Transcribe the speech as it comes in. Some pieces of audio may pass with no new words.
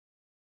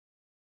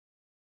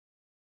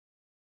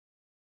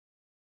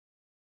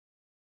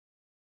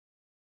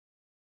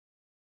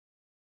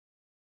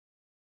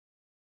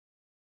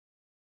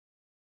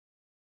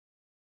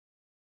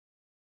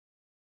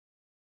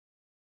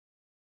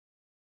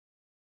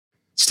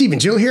Steve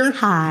and Jill here.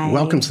 Hi.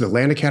 Welcome to the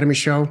Land Academy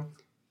Show,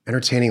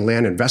 entertaining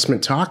land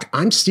investment talk.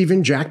 I'm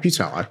Stephen Jack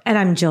Butala. And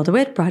I'm Jill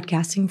DeWitt,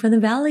 broadcasting from the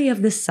Valley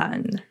of the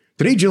Sun.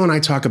 Today, Jill and I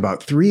talk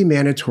about 3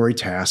 mandatory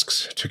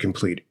tasks to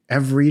complete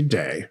every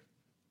day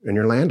in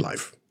your land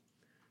life.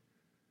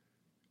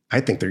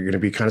 I think they're going to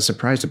be kind of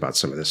surprised about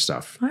some of this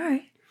stuff. All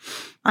right.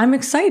 I'm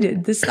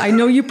excited. I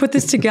know you put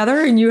this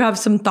together and you have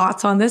some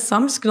thoughts on this, so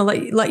I'm just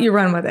going to let you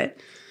run with it.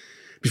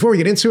 Before we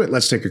get into it,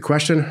 let's take a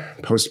question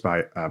posted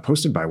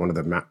by one of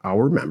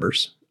our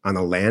members on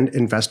the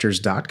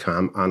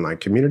landinvestors.com online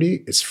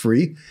community. It's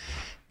free.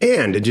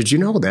 And did you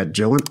know that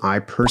Jill and I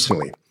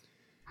personally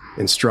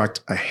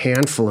instruct a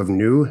handful of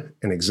new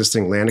and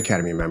existing Land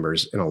Academy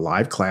members in a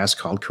live class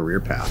called Career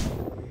Path?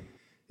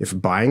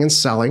 If buying and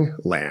selling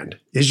land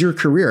is your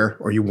career,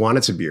 or you want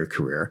it to be your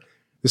career,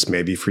 this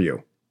may be for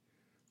you.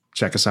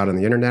 Check us out on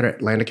the internet at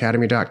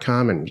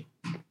landacademy.com and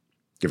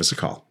give us a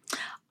call.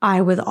 I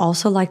would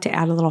also like to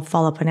add a little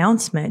follow-up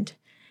announcement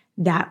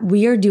that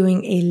we are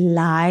doing a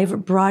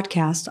live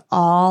broadcast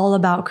all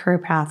about Career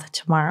Path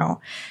tomorrow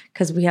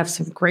because we have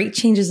some great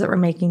changes that we're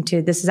making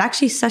to. This is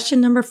actually session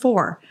number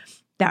 4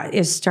 that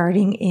is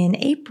starting in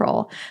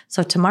April.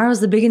 So tomorrow's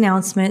the big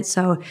announcement.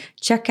 So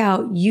check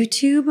out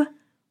YouTube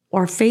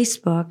or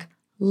Facebook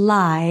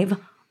live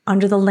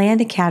under the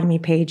Land Academy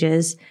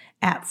pages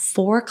at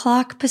 4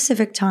 o'clock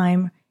Pacific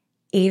time,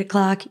 8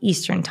 o'clock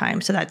Eastern time.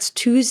 So that's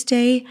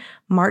Tuesday,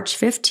 March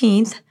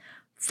 15th,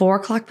 4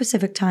 o'clock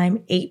Pacific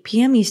time, 8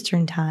 p.m.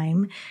 Eastern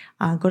time.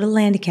 Go to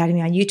Land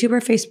Academy on YouTube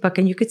or Facebook,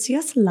 and you could see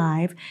us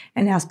live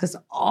and ask us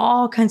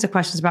all kinds of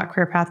questions about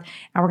Career Path.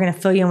 And we're going to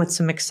fill you in with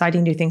some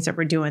exciting new things that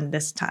we're doing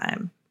this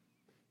time.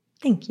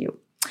 Thank you.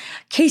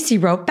 Casey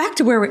wrote, back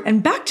to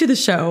the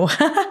show.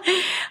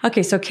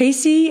 Okay, so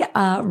Casey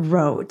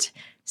wrote,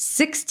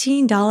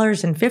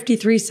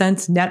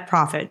 $16.53 net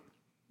profit.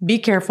 Be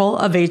careful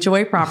of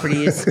HOA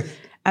properties,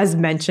 as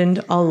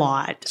mentioned a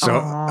lot. So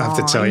I have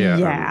to tell you,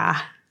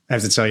 yeah. I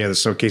have to tell you,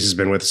 so Casey's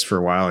been with us for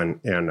a while, and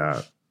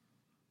I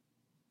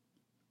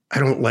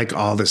don't like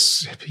all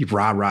this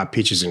rah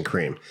peaches and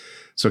cream.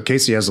 So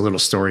Casey has a little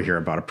story here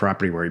about a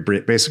property where he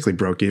basically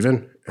broke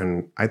even,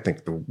 and I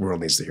think the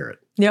world needs to hear it.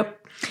 Yep.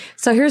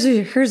 So here's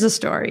a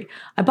story.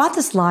 I bought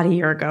this lot a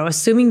year ago,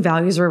 assuming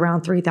values were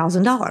around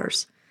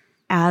 $3,000,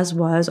 as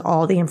was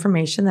all the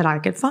information that I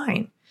could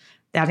find.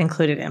 That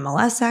included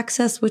MLS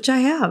access, which I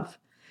have.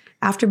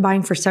 After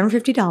buying for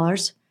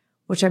 $750,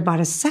 which I bought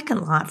a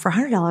second lot for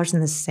 $100 in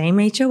the same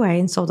HOA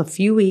and sold a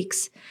few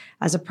weeks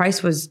as the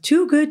price was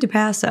too good to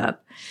pass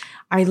up,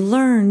 I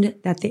learned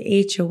that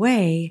the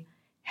HOA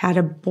had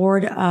a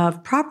board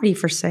of property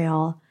for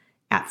sale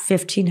at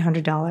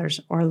 $1,500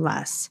 or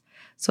less.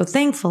 So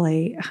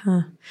thankfully,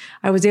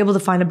 I was able to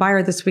find a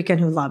buyer this weekend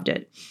who loved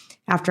it.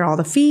 After all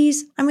the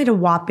fees, I made a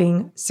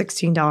whopping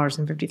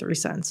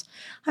 $16.53.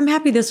 I'm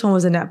happy this one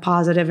was a net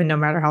positive, and no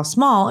matter how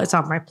small, it's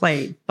off my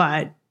plate.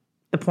 But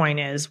the point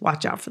is,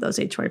 watch out for those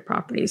HOA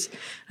properties.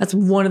 That's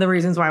one of the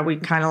reasons why we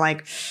kind of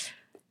like,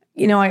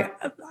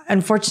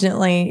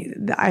 unfortunately,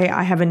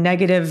 I have a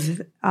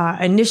negative,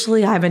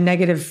 initially I have a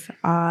negative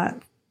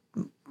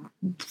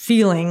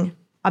feeling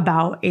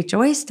about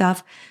HOA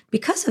stuff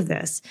because of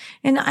this.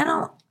 And I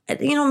don't,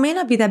 it may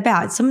not be that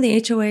bad. Some of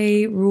the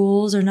HOA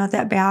rules are not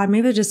that bad.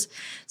 Maybe just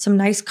some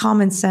nice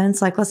common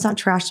sense, like let's not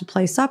trash the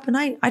place up. And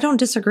I don't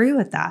disagree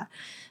with that.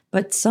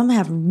 But some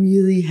have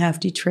really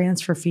hefty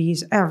transfer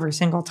fees every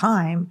single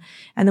time.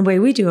 And the way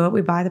we do it,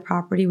 we buy the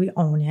property, we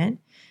own it,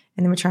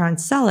 and then we try and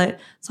sell it.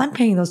 So I'm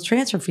paying those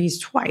transfer fees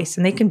twice,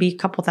 and they can be a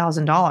couple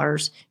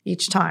 $1,000s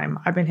each time.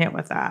 I've been hit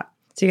with that.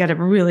 So you got to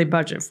really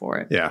budget for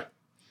it. Yeah.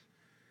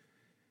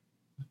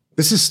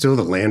 This is still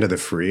the land of the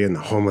free and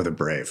the home of the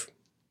brave.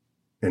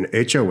 And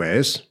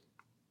HOAs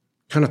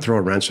kind of throw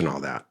a wrench in all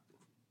that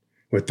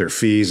with their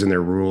fees and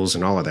their rules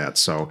and all of that.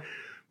 So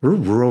we're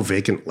rural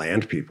vacant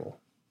land people.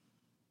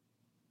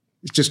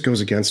 It just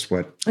goes against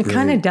what it really,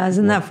 kind of does.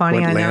 Isn't that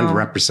funny? What I land know.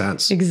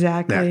 That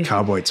exactly that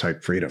cowboy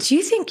type freedom. Do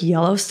you think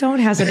Yellowstone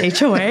has an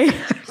HOA?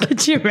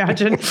 Could you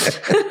imagine?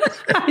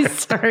 I'm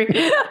sorry.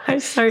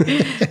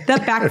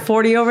 That back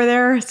 40 over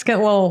there, it's got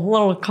a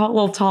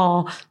little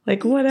tall.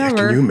 Like whatever. Yeah,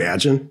 can you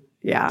imagine?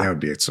 Yeah. That would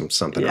be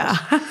something else.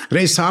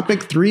 Today's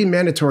topic, 3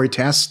 mandatory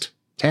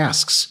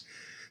tasks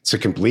to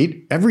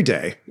complete every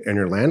day in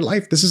your land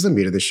life. This is the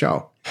meat of the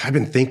show. I've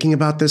been thinking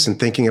about this and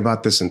thinking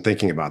about this and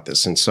thinking about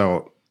this. And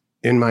so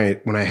when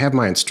I have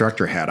my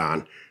instructor hat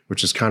on,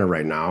 which is kind of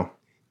right now,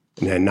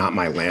 and then not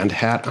my land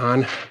hat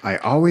on, I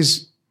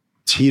always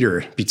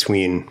teeter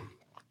between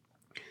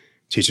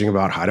teaching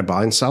about how to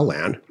buy and sell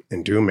land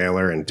and do a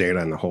mailer and data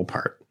and the whole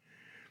part,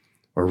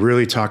 or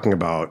really talking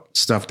about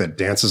stuff that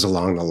dances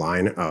along the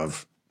line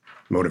of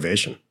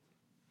motivation.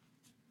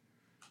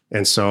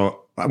 And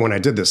so when I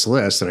did this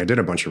list, and I did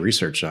a bunch of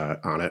research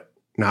on it,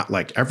 not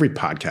like every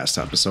podcast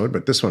episode,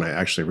 but this one I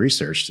actually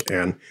researched,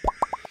 and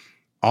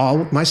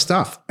all my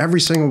stuff, every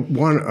single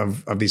one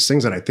of these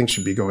things that I think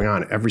should be going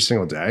on every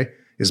single day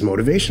is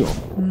motivational.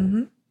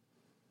 Mm-hmm.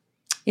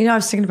 I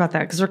was thinking about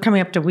that because we're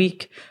coming up to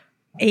week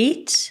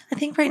 8, I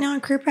think, right now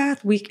in Career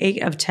Path, week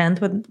 8 of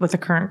 10th with the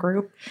current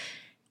group.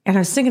 And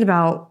I was thinking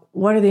about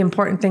what are the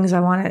important things I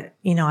want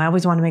to, I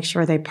always want to make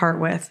sure they part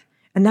with.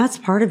 And that's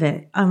part of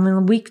it.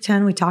 In week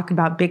 10, we talk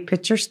about big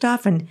picture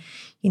stuff and,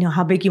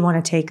 how big you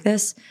want to take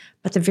this.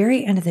 But the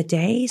very end of the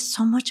day,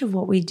 so much of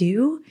what we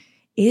do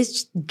is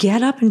just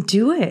get up and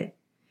do it.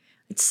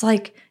 It's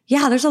like,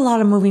 yeah, there's a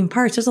lot of moving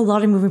parts. There's a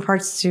lot of moving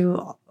parts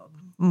to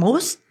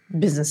most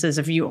businesses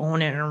if you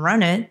own it and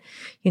run it.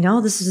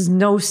 This is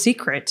no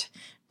secret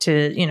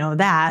to,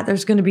 that.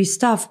 There's going to be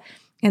stuff.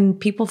 And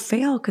people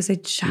fail because they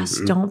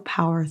just don't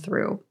power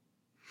through.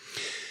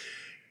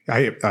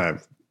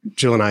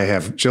 Jill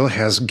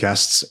has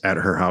guests at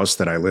her house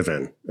that I live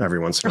in every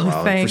once in a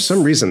while. Thanks. For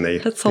some reason,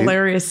 that's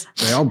hilarious.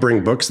 They all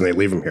bring books and they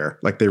leave them here.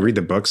 Like they read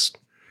the books.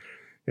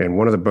 And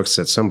one of the books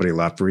that somebody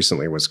left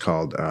recently was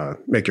called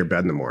Make Your Bed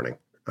in the Morning.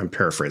 I'm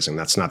paraphrasing.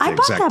 That's not the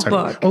exact that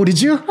title. Book. Oh,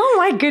 did you? Oh,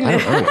 my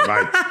goodness. I don't know.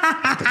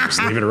 I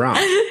just leave it around.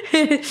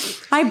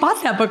 I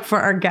bought that book for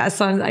our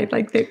guests. I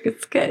think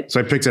it's good. So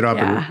I picked it up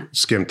and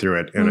skimmed through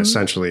it. And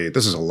essentially,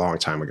 this is a long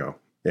time ago.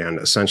 And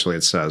essentially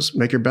it says,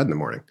 make your bed in the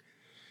morning.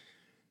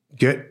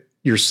 Get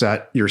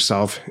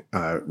yourself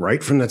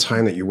right from the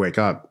time that you wake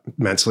up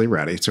mentally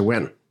ready to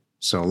win.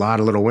 So a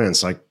lot of little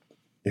wins, like,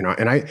 and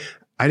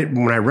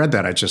when I read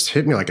that, it just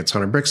hit me like a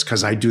ton of bricks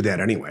because I do that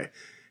anyway.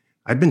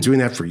 I've been doing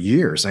that for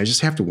years. I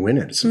just have to win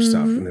at some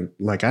stuff. And then,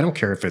 I don't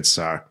care if it's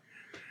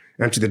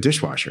empty the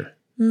dishwasher.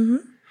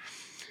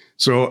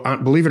 So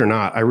believe it or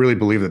not, I really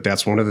believe that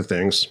that's one of the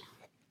things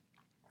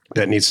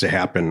that needs to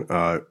happen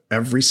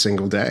every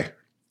single day,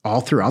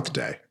 all throughout the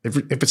day, if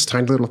it's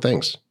tiny little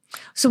things.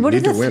 So what are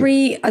the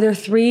 3? Are there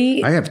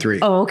 3? I have 3.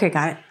 Oh, okay.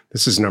 Got it.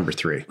 This is number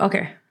 3.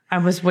 Okay. I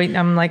was waiting.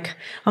 I'm like,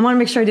 I want to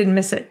make sure I didn't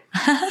miss it.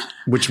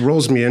 Which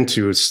rolls me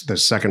into the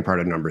second part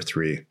of number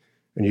 3.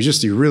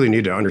 And you really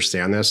need to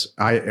understand this.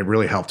 It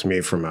really helped me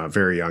from a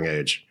very young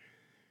age.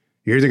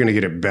 You're either going to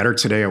get it better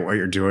today at what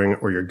you're doing,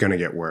 or you're going to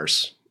get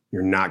worse.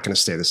 You're not going to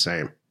stay the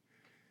same.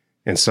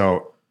 And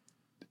so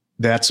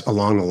that's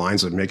along the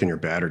lines of making your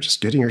bed or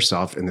just getting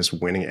yourself in this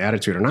winning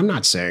attitude. And I'm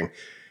not saying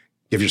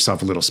give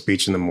yourself a little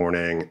speech in the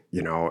morning,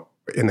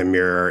 in the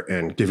mirror,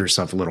 and give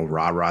yourself a little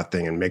rah-rah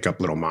thing and make up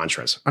little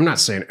mantras. I'm not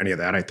saying any of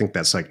that. I think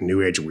that's like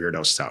new age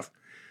weirdo stuff.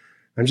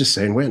 I'm just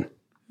saying win.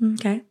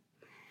 Okay.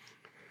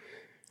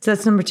 So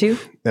that's number 2?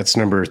 That's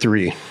number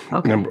 3.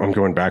 Okay. I'm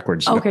going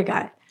backwards. Okay,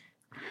 got it.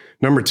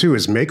 Number 2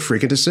 is make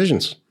freaking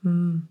decisions.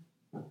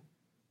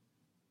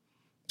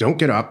 Don't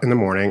get up in the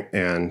morning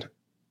and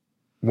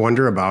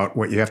wonder about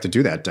what you have to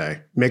do that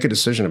day. Make a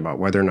decision about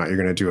whether or not you're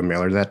going to do a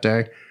mailer that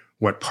day,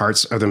 what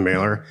parts of the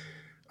mailer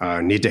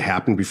need to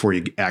happen before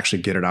you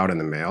actually get it out in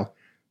the mail.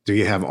 Do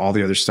you have all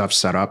the other stuff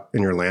set up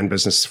in your land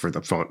business for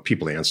the phone,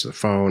 people to answer the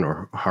phone,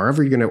 or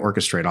however you're going to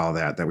orchestrate all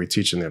of that we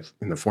teach in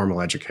the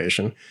formal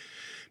education?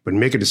 But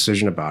make a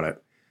decision about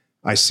it.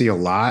 I see a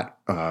lot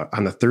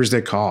on the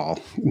Thursday call,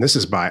 and this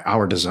is by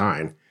our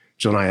design.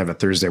 Jill and I have a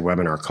Thursday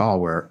webinar call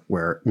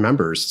where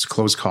members, it's a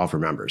closed call for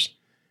members,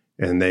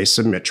 and they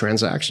submit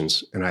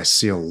transactions. And I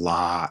see a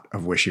lot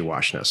of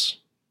wishy-washiness.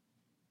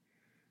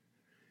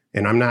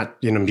 And I'm not,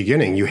 in the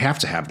beginning, you have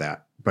to have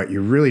that, but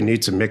you really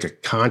need to make a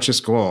conscious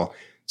goal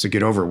to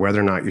get over whether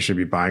or not you should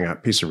be buying a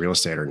piece of real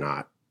estate or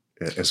not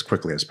as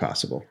quickly as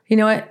possible. You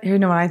know what? You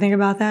know what I think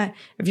about that?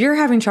 If you're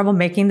having trouble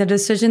making the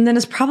decision, then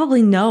it's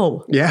probably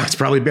no. Yeah, it's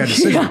probably a bad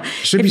decision. Yeah.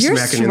 If you're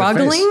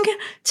struggling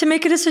to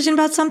make a decision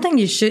about something,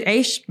 you should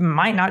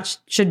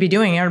should be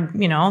doing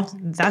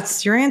it.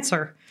 That's your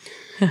answer.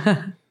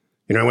 I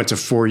went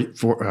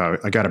to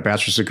I got a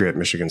bachelor's degree at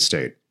Michigan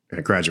State.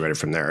 I graduated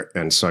from there.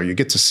 And so you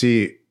get to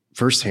see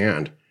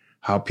firsthand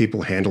how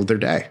people handled their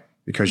day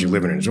because you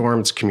live in a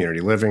dorm, it's community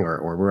living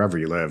or wherever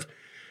you live.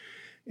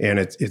 And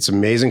it's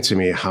amazing to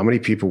me how many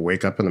people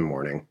wake up in the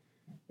morning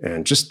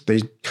and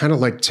they kind of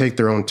like take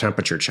their own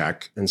temperature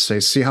check and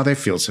see how they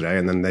feel today.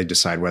 And then they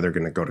decide whether they're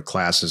going to go to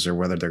classes or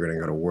whether they're going to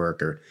go to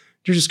work, or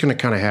you're just going to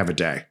kind of have a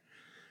day.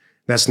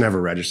 That's never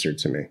registered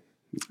to me.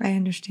 I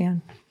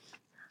understand.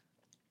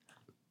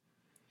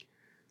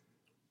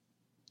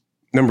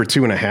 Number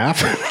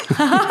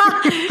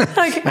 2.5. Okay,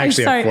 actually, I'm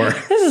sorry. I have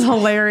 4. This is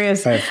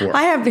hilarious. I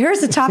have 4. Here's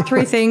the top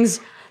 3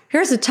 things.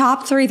 Here's the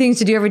top 3 things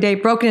to do every day,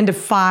 broken into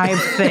 5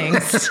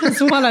 things.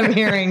 That's what I'm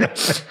hearing.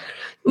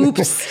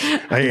 Oops.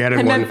 I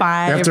added one.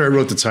 5. After I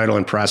wrote the title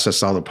and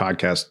processed all the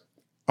podcast,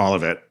 all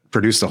of it,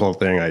 produced the whole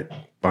thing, I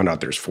found out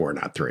there's 4,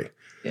 not 3.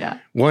 Yeah.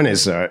 One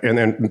is, and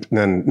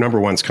then number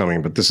 1's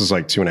coming, but this is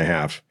like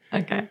 2.5.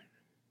 Okay.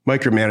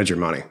 Micromanage your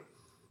money.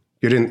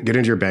 Get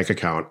into your bank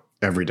account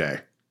every day.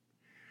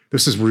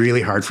 This is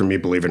really hard for me,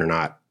 believe it or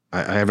not.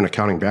 I have an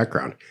accounting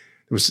background.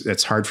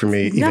 It's hard for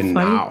me even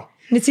now.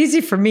 It's easy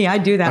for me. I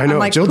do that. I know. I'm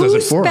like, Jill does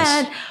it for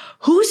us.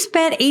 Who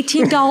spent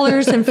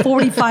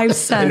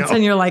 $18.45?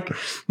 And you're like,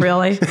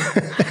 really?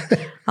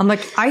 I'm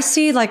like, I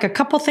see like a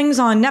couple things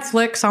on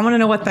Netflix. I want to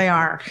know what they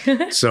are.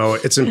 So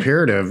it's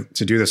imperative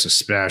to do this,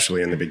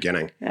 especially in the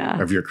beginning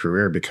of your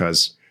career,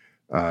 because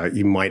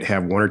you might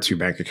have 1 or 2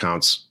 bank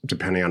accounts,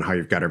 depending on how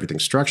you've got everything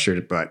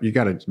structured, but you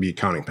got to be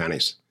counting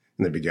pennies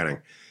in the beginning.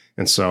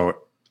 And so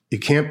you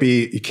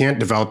can't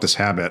develop this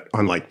habit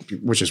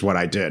which is what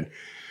I did.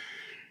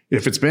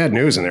 If it's bad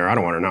news in there, I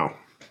don't want to know.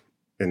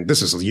 And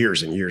this is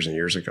years and years and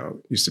years ago.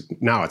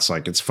 Now it's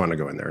like, it's fun to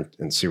go in there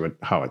and see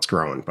how it's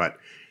growing, but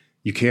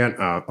you can't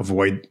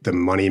avoid the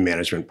money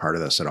management part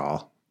of this at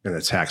all and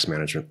the tax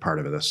management part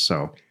of this.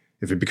 So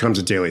if it becomes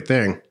a daily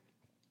thing,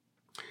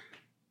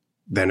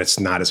 then it's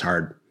not as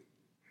hard.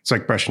 It's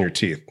like brushing your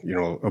teeth,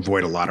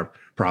 avoid a lot of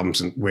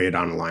problems and way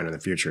down the line in the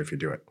future if you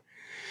do it.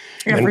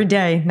 Every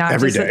day, not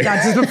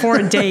just before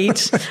a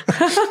date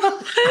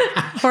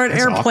or an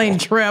airplane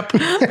trip,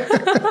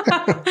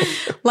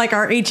 like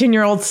our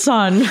 18-year-old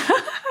son.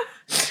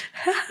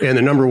 And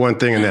the number one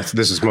thing, and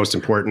this is most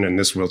important, and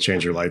this will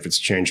change your life. It's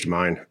changed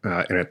mine,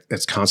 and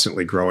it's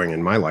constantly growing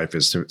in my life,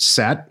 is to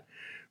set,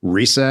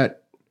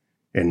 reset,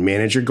 and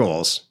manage your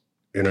goals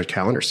in a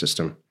calendar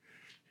system.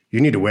 You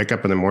need to wake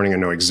up in the morning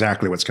and know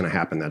exactly what's going to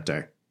happen that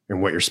day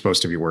and what you're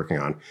supposed to be working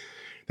on.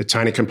 The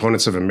tiny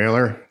components of a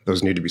mailer,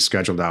 those need to be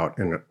scheduled out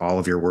in all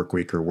of your work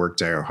week or work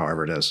day or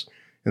however it is.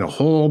 And the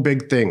whole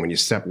big thing, when you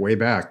step way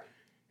back,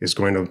 is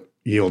going to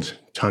yield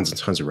tons and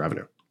tons of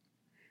revenue.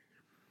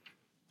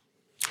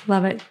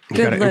 Love it.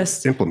 Good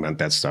list. Implement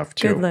that stuff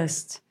too. Good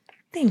list.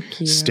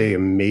 Thank you. Stay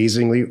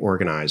amazingly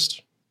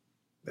organized.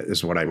 That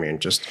is what I mean.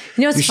 Just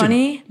it's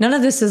funny. None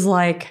of this is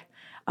like,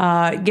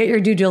 get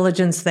your due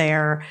diligence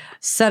there,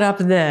 set up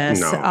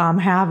this,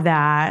 have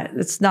that.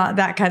 It's not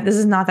that kind. This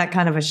is not that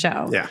kind of a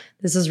show. Yeah.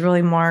 This is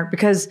really more,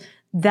 because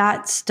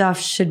that stuff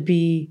should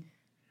be,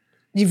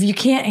 if you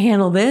can't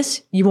handle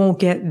this, you won't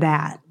get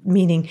that.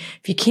 Meaning,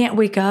 if you can't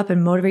wake up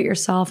and motivate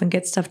yourself and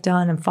get stuff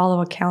done and follow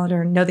a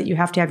calendar and know that you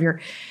have to have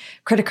your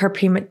credit card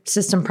payment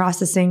system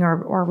processing,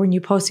 or when you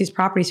post these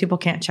properties, people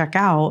can't check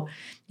out.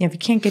 If you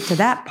can't get to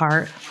that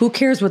part, who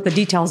cares what the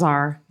details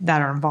are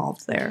that are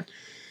involved there?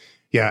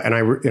 Yeah, and I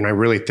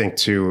really think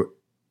too,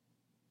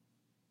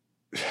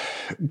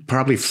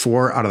 probably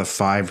 4 out of the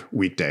 5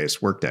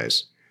 work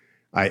days,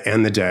 I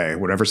end the day,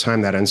 whatever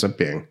time that ends up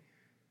being,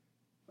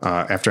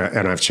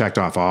 and I've checked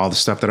off all the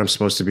stuff that I'm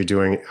supposed to be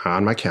doing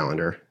on my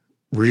calendar,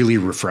 really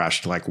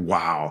refreshed, like,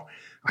 wow,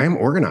 I am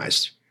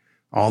organized.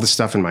 All the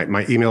stuff in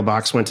my email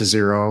box went to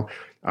 0.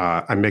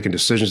 I'm making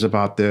decisions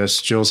about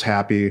this. Jill's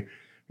happy.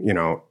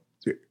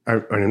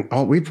 How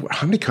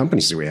many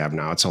companies do we have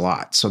now? It's a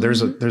lot. So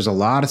there's a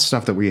lot of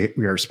stuff that we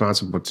are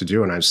responsible to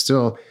do. And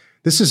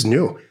this is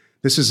new.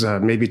 This is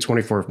maybe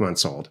 24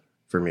 months old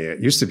for me. It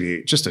used to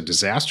be just a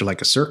disaster,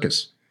 like a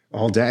circus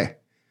all day.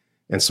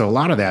 And so a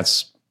lot of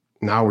that's,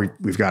 now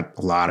we've got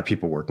a lot of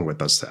people working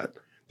with us that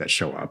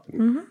show up.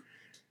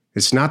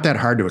 It's not that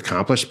hard to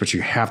accomplish, but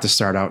you have to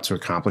start out to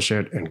accomplish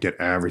it and get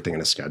everything in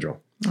a schedule.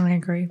 I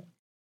agree.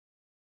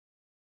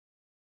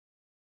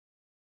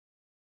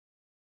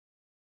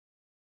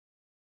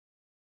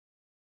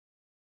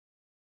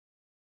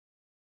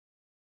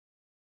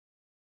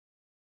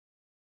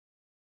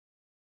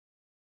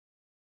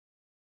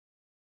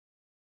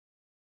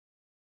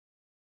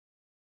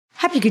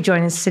 Happy you could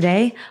join us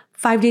today.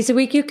 5 days a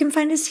week, you can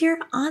find us here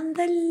on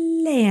the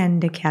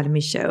Land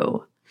Academy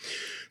Show.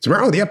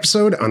 Tomorrow, the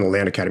episode on the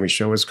Land Academy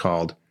Show is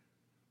called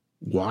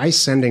Why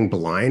Sending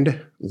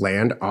Blind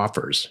Land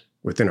Offers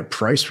Within a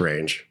Price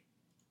Range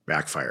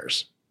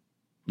Backfires.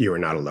 You are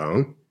not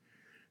alone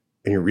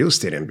in your real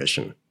estate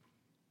ambition.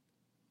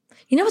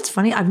 You know what's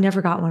funny? I've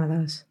never got one of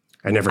those.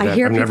 I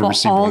hear people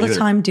all the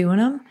time doing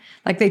them.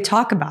 Like, they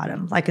talk about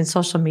them, like in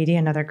social media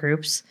and other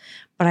groups,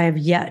 but I've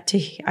yet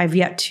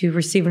to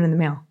receive it in the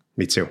mail.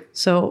 Me too.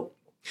 So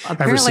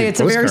apparently it's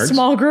a very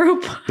small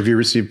group. Have you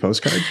received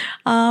postcards?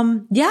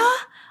 Yeah,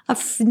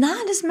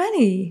 not as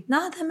many,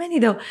 not that many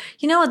though.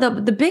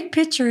 The big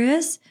picture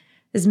is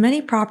as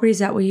many properties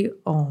that we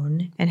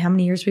own and how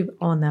many years we've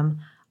owned them,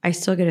 I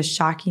still get a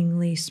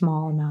shockingly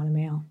small amount of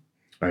mail.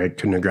 I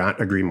couldn't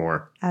agree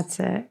more.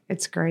 That's it.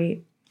 It's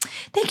great.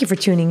 Thank you for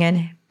tuning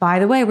in. By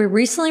the way, we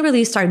recently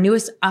released our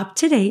newest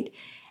up-to-date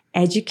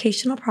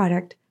educational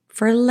product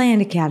for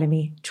Land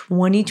Academy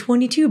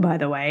 2022, by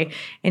the way,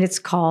 and it's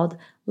called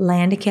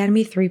Land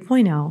Academy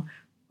 3.0,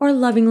 or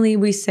lovingly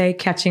we say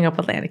Catching Up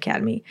with Land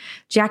Academy.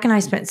 Jack and I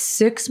spent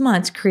 6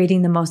 months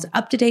creating the most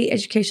up-to-date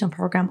educational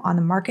program on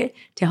the market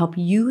to help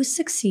you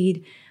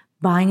succeed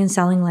buying and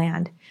selling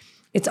land.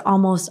 It's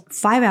almost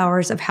 5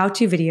 hours of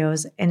how-to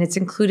videos, and it's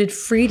included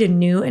free to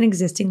new and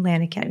existing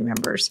Land Academy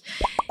members.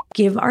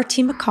 Give our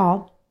team a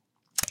call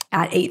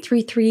at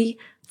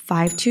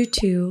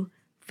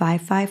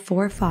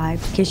 833-522-5545. In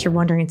case you're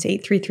wondering, it's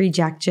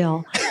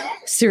 833-JACK-JILL.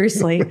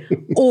 Seriously.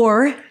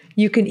 Or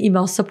you can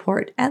email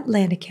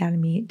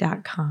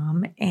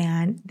support@landacademy.com,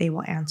 and they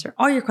will answer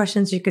all your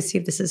questions. You can see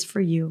if this is for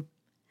you.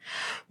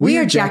 We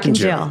are Jack and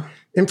Jill.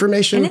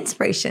 Information and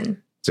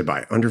inspiration to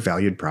buy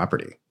undervalued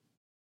property.